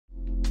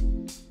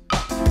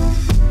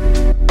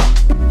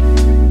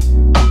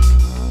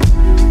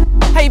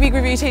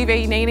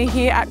WTV Nina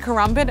here at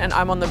Currumbin, and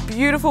I'm on the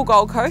beautiful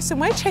Gold Coast, and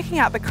we're checking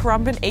out the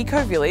Currumbin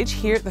Ecovillage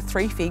here at the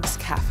Three Figs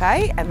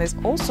Cafe, and there's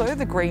also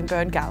the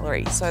Greenburn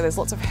Gallery. So there's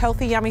lots of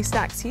healthy, yummy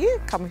snacks here.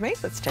 Come with me,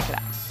 let's check it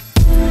out.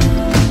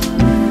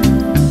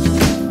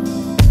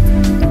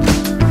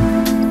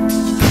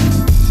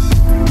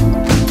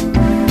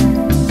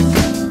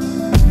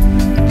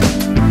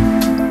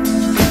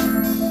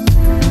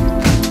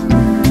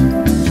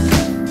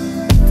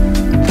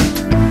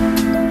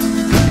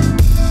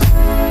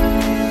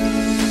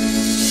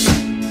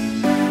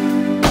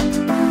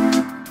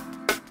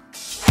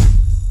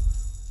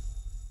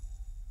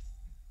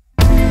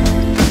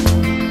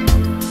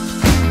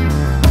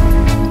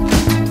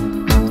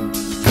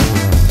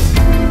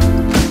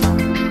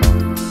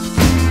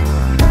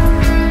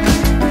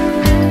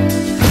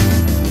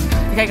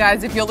 Okay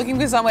guys, if you're looking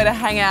for somewhere to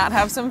hang out,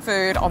 have some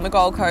food on the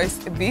Gold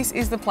Coast, this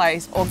is the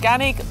place.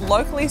 Organic,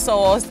 locally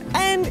sourced,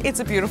 and it's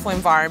a beautiful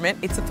environment.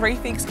 It's a Three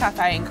Figs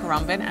Cafe in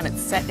Currumbin, and it's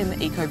set in the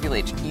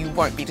Ecovillage. You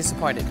won't be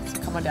disappointed.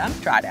 So come on down,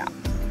 try it out.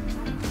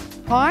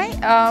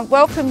 Hi,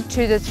 welcome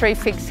to the Three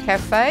Figs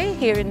Cafe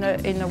here in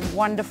the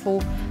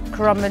wonderful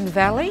Currumbin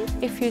Valley.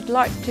 If you'd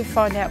like to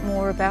find out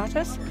more about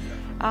us,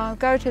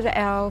 go to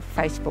our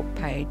Facebook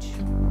page.